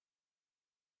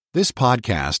This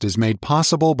podcast is made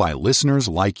possible by listeners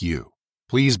like you.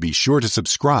 Please be sure to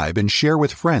subscribe and share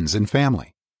with friends and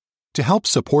family. To help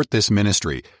support this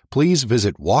ministry, please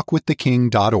visit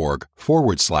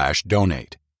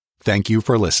walkwiththeking.org/donate. Thank you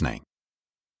for listening.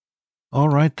 All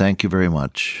right, thank you very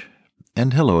much.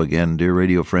 And hello again, dear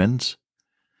radio friends.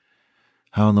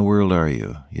 How in the world are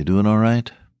you? You doing all right?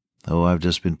 Oh, I've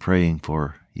just been praying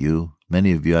for you.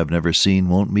 Many of you I've never seen,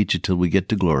 won't meet you till we get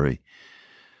to glory.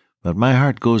 But my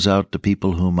heart goes out to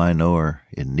people whom I know are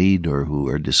in need or who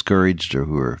are discouraged or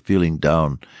who are feeling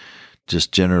down,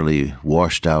 just generally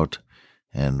washed out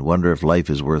and wonder if life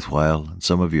is worthwhile. And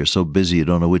some of you are so busy you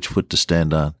don't know which foot to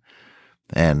stand on.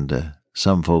 And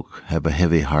some folk have a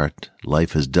heavy heart.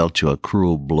 Life has dealt you a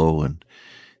cruel blow and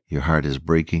your heart is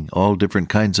breaking. All different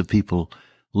kinds of people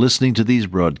listening to these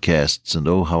broadcasts, and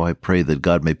oh, how I pray that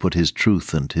God may put His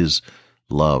truth and His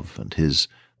love and His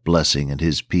blessing and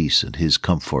His peace and His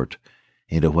comfort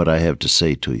into what I have to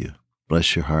say to you.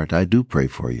 Bless your heart. I do pray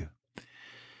for you.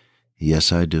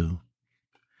 Yes, I do.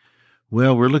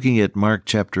 Well, we're looking at Mark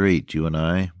chapter 8, you and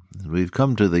I. We've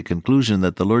come to the conclusion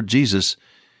that the Lord Jesus,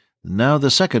 now the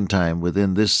second time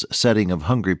within this setting of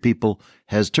hungry people,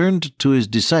 has turned to His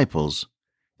disciples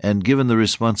and given the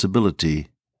responsibility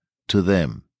to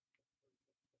them.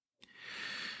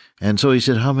 And so He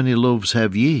said, "How many loaves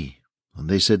have ye?" And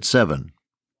they said, 7.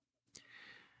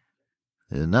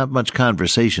 Not much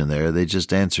conversation there. They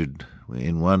just answered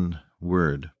in one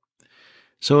word.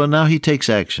 So now He takes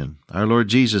action. Our Lord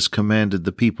Jesus commanded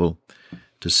the people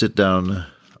to sit down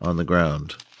on the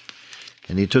ground,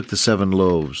 and He took the 7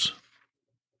 loaves.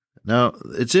 Now,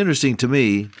 it's interesting to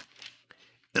me,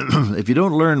 if you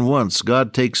don't learn once,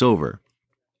 God takes over.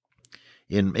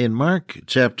 In Mark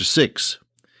chapter 6,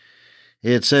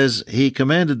 it says, He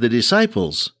commanded the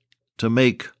disciples to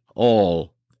make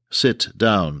all sit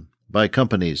down by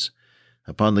companies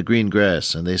upon the green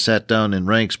grass, and they sat down in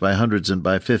ranks by hundreds and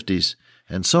by 50s,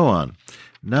 and so on.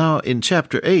 Now, in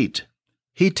chapter 8,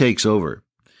 He takes over.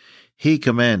 He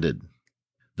commanded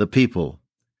the people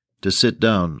to sit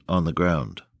down on the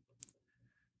ground.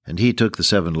 And He took the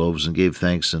 7 loaves and gave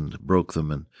thanks and broke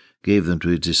them and gave them to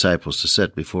His disciples to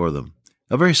set before them.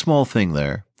 A very small thing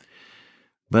there.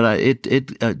 But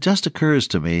it just occurs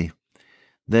to me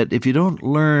that if you don't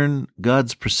learn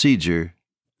God's procedure,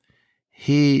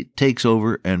 He takes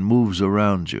over and moves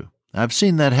around you. I've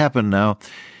seen that happen now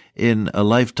in a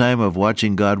lifetime of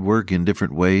watching God work in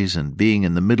different ways and being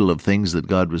in the middle of things that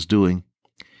God was doing.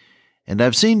 And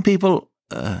I've seen people,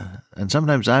 and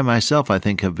sometimes I myself, I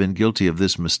think, have been guilty of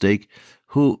this mistake,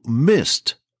 who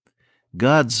missed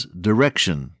God's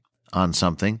direction on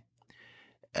something,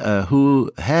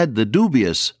 who had the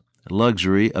dubious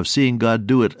luxury of seeing God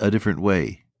do it a different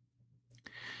way.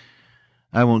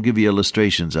 I won't give you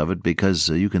illustrations of it because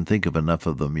you can think of enough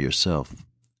of them yourself.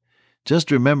 Just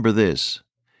remember this.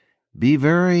 Be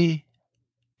very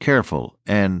careful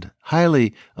and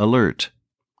highly alert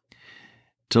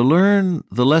to learn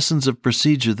the lessons of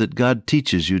procedure that God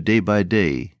teaches you day by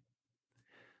day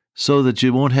so that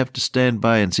you won't have to stand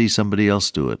by and see somebody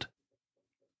else do it,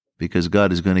 because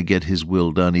God is going to get His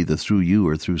will done either through you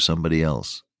or through somebody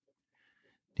else.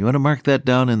 You want to mark that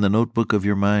down in the notebook of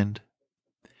your mind?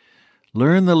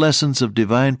 Learn the lessons of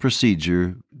divine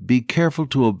procedure. Be careful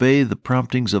to obey the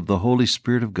promptings of the Holy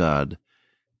Spirit of God,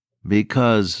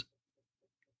 because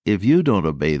if you don't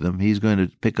obey them, He's going to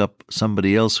pick up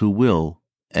somebody else who will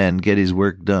and get His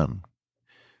work done.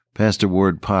 Pastor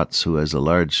Ward Potts, who has a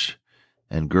large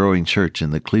and growing church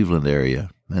in the Cleveland area,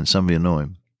 and some of you know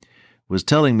him, was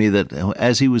telling me that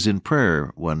as he was in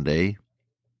prayer one day,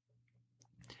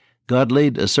 God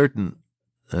laid a certain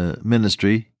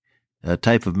ministry, a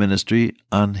type of ministry,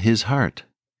 on his heart.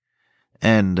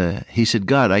 And he said,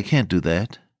 "God, I can't do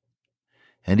that."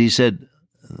 And he said,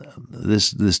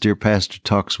 this dear pastor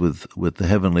talks with the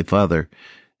Heavenly Father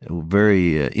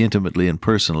very intimately and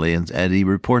personally, and he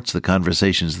reports the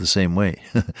conversations the same way.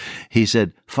 He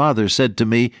said, "Father said to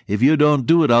me, if you don't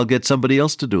do it, I'll get somebody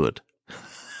else to do it."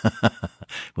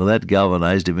 Well, that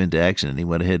galvanized him into action, and he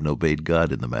went ahead and obeyed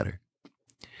God in the matter.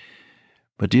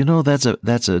 But do you know that's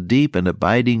a deep and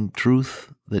abiding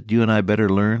truth that you and I better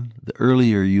learn? The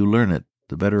earlier you learn it,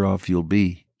 the better off you'll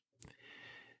be.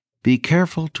 Be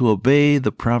careful to obey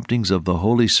the promptings of the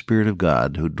Holy Spirit of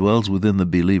God who dwells within the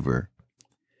believer,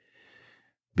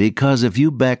 because if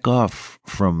you back off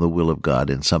from the will of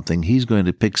God in something, He's going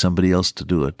to pick somebody else to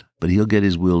do it, but He'll get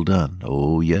His will done.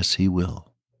 Oh, yes, He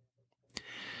will.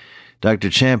 Dr.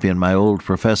 Champion, my old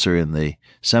professor in the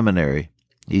seminary,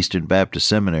 Eastern Baptist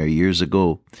Seminary, years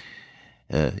ago,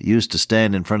 used to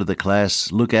stand in front of the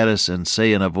class, look at us, and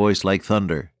say in a voice like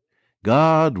thunder,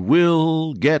 God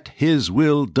will get his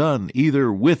will done,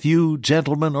 either with you,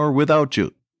 gentlemen, or without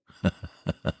you.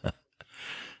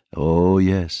 Oh,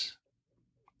 yes.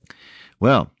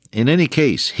 Well, in any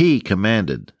case, he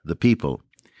commanded the people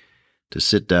to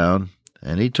sit down,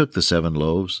 and he took the 7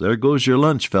 loaves. There goes your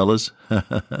lunch, fellas.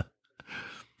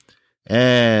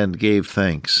 And gave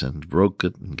thanks, and broke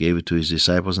it, and gave it to his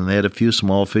disciples. And they had a few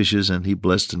small fishes, and he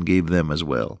blessed and gave them as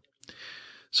well.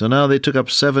 So now they took up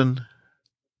 7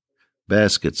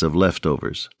 baskets of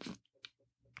leftovers.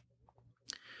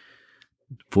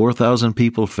 4,000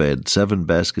 people fed, 7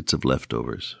 baskets of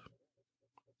leftovers.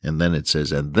 And then it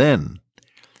says, and then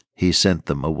he sent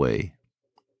them away.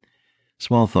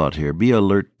 Small thought here. Be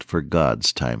alert for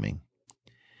God's timing.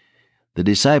 The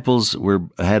disciples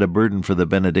had a burden for the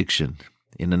benediction.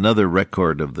 In another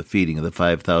record of the feeding of the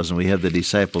 5,000, we have the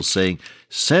disciples saying,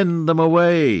 send them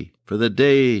away, for the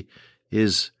day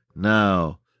is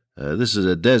now. This is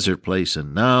a desert place,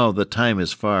 and now the time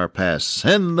is far past.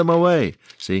 Send them away.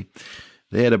 See,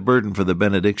 they had a burden for the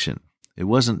benediction. It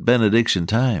wasn't benediction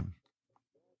time.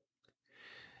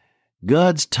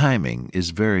 God's timing is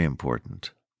very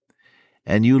important.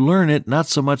 And you learn it not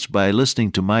so much by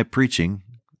listening to my preaching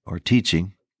or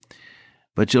teaching,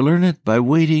 but you learn it by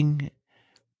waiting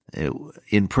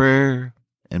in prayer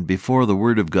and before the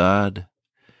Word of God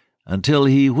until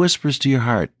He whispers to your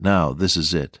heart, now, this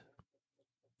is it.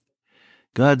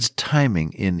 God's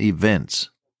timing in events.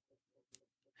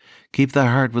 Keep thy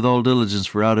heart with all diligence,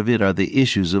 for out of it are the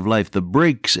issues of life. The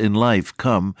breaks in life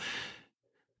come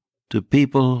to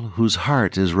people whose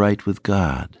heart is right with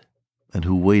God and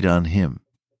who wait on Him.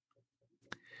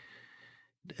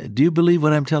 Do you believe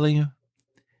what I'm telling you?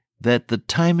 That the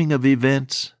timing of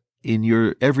events in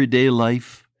your everyday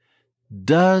life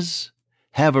does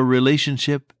have a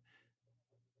relationship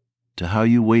to how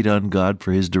you wait on God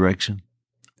for His direction?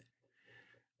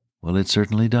 Well, it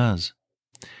certainly does.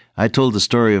 I told the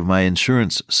story of my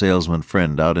insurance salesman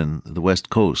friend out in the West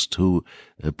Coast who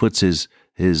puts his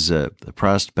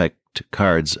prospect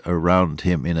cards around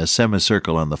him in a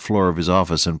semicircle on the floor of his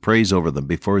office and prays over them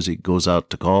before he goes out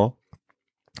to call.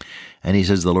 And he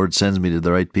says, the Lord sends me to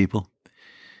the right people.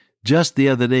 Just the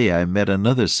other day, I met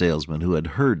another salesman who had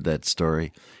heard that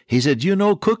story. He said, you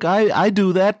know, Cook, I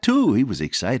do that too. He was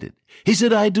excited. He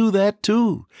said, I do that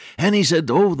too. And he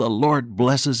said, oh, the Lord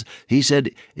blesses. He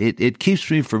said, it keeps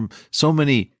me from so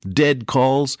many dead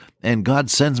calls, and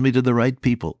God sends me to the right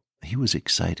people. He was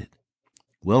excited.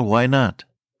 Well, why not?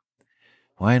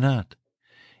 Why not?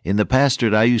 In the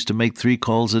pastorate, I used to make 3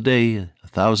 calls a day,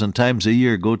 1,000 times a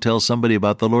year, go tell somebody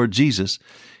about the Lord Jesus,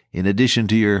 in addition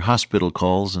to your hospital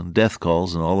calls and death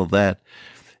calls and all of that.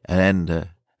 And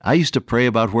I used to pray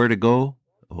about where to go.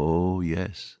 Oh,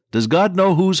 yes. Does God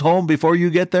know who's home before you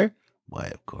get there? Why,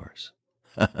 of course.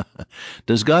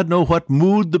 Does God know what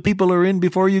mood the people are in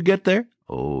before you get there?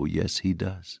 Oh, yes, He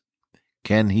does.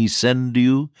 Can He send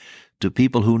you to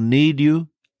people who need you?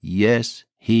 Yes,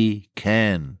 He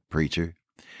can, preacher.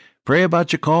 Pray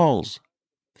about your calls.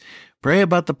 Pray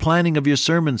about the planning of your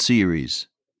sermon series.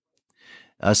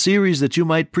 A series that you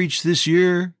might preach this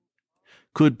year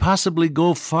could possibly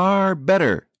go far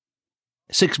better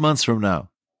 6 months from now.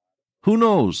 Who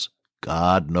knows?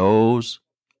 God knows.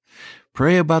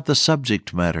 Pray about the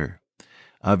subject matter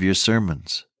of your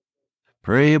sermons.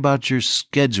 Pray about your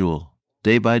schedule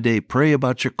day by day. Pray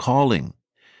about your calling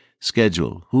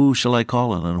schedule. Who shall I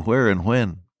call on and where and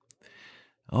when?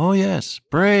 Oh, yes.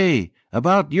 Pray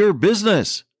about your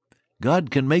business. God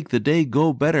can make the day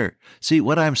go better. See,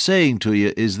 what I'm saying to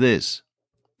you is this.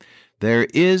 There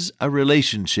is a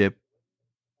relationship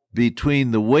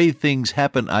between the way things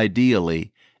happen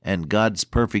ideally and God's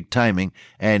perfect timing,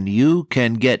 and you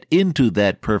can get into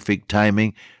that perfect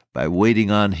timing by waiting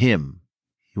on Him.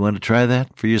 You want to try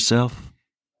that for yourself?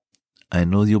 I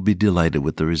know you'll be delighted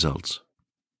with the results.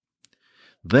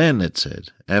 Then, it said,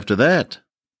 after that,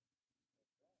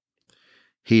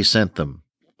 He sent them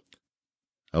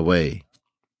away.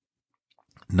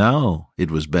 Now it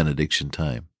was benediction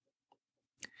time.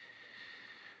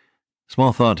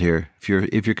 Small thought here.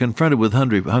 If you're confronted with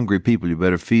hungry people, you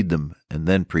better feed them and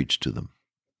then preach to them.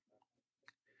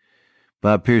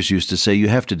 Bob Pierce used to say you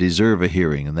have to deserve a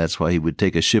hearing, and that's why he would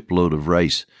take a shipload of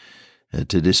rice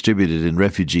to distribute it in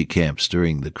refugee camps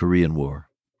during the Korean War.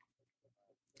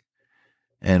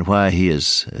 And why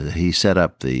he set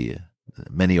up the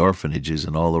many orphanages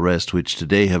and all the rest, which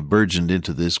today have burgeoned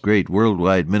into this great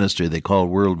worldwide ministry they call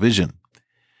World Vision.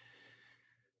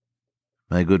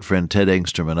 My good friend Ted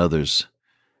Engstrom and others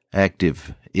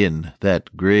active in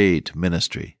that great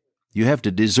ministry. You have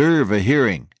to deserve a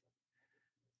hearing.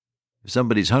 If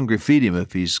somebody's hungry, feed him.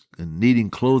 If he's needing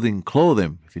clothing, clothe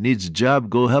him. If he needs a job,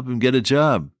 go help him get a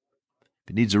job. If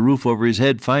he needs a roof over his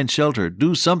head, find shelter.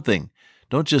 Do something.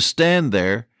 Don't just stand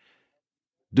there.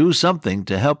 Do something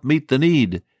to help meet the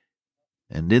need.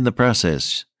 And in the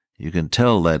process, you can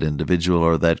tell that individual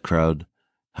or that crowd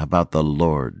about the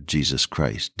Lord Jesus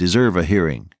Christ. Deserve a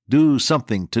hearing. Do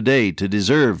something today to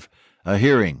deserve a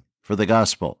hearing for the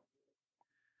gospel.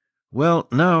 Well,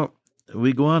 now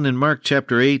we go on in Mark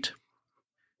chapter 8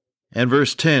 and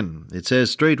verse 10. It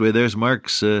says straightway, there's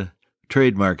Mark's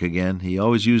trademark again. He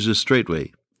always uses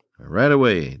straightway. Right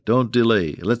away, don't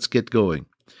delay. Let's get going.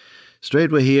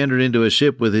 Straightway he entered into a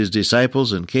ship with his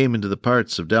disciples and came into the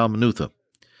parts of Dalmanutha.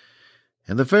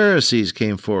 And the Pharisees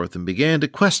came forth and began to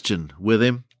question with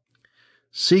him,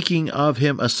 seeking of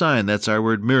him a sign. That's our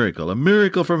word miracle, a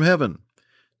miracle from heaven,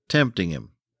 tempting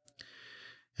him.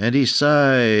 And he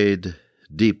sighed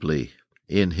deeply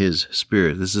in his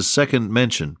spirit. This is the second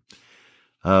mention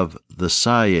of the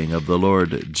sighing of the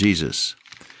Lord Jesus.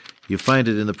 You find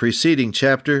it in the preceding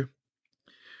chapter,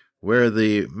 where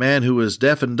the man who was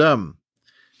deaf and dumb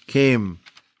came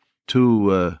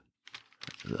to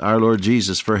our Lord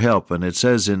Jesus for help. And it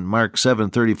says in Mark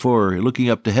 7:34, looking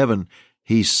up to heaven,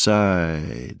 he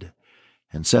sighed,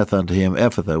 and saith unto him,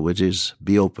 Ephphatha, which is,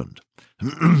 be opened.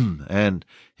 And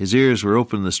his ears were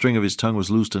opened, the string of his tongue was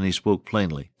loosed, and he spoke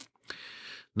plainly.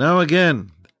 Now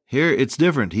again, here it's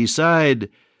different. He sighed,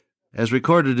 as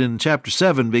recorded in chapter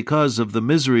 7, because of the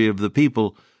misery of the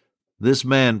people, this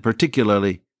man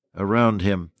particularly around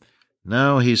him.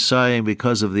 Now he's sighing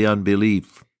because of the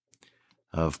unbelief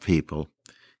of people.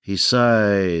 He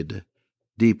sighed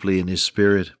deeply in his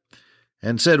spirit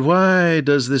and said, Why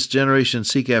does this generation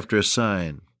seek after a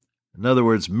sign? In other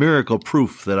words, miracle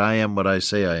proof that I am what I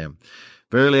say I am.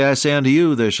 Verily I say unto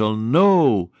you, there shall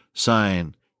no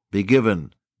sign be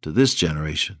given to this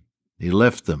generation. He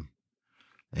left them,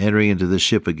 entering into the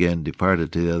ship again,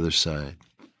 departed to the other side.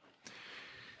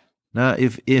 Now,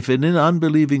 if in an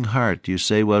unbelieving heart you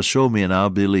say, well, show me and I'll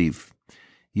believe,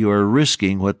 you are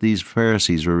risking what these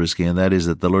Pharisees were risking, and that is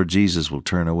that the Lord Jesus will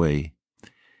turn away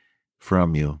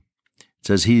from you. It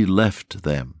says he left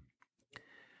them.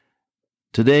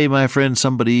 Today, my friend,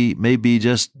 somebody may be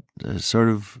just sort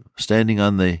of standing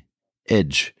on the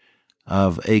edge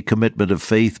of a commitment of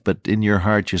faith, but in your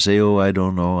heart you say, oh, I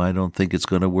don't know, I don't think it's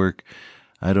going to work.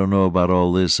 I don't know about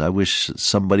all this. I wish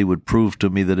somebody would prove to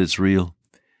me that it's real.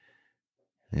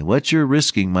 And what you're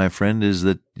risking, my friend, is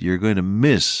that you're going to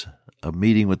miss a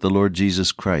meeting with the Lord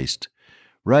Jesus Christ.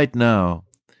 Right now,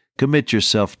 commit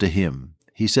yourself to him.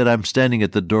 He said, I'm standing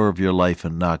at the door of your life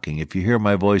and knocking. If you hear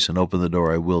my voice and open the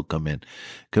door, I will come in.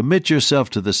 Commit yourself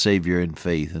to the Savior in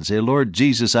faith and say, Lord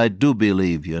Jesus, I do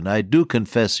believe you, and I do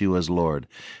confess you as Lord,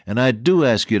 and I do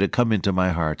ask you to come into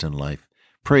my heart and life.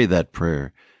 Pray that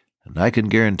prayer, and I can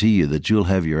guarantee you that you'll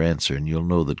have your answer, and you'll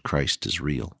know that Christ is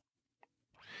real.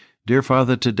 Dear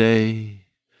Father, today,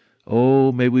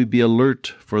 oh, may we be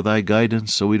alert for thy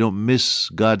guidance so we don't miss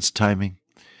God's timing.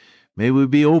 May we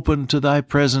be open to thy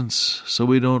presence so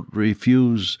we don't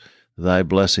refuse thy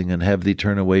blessing and have thee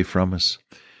turn away from us.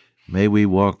 May we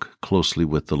walk closely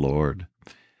with the Lord.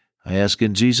 I ask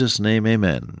in Jesus' name,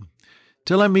 amen.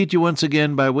 Till I meet you once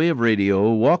again by way of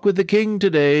radio, walk with the King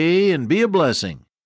today and be a blessing.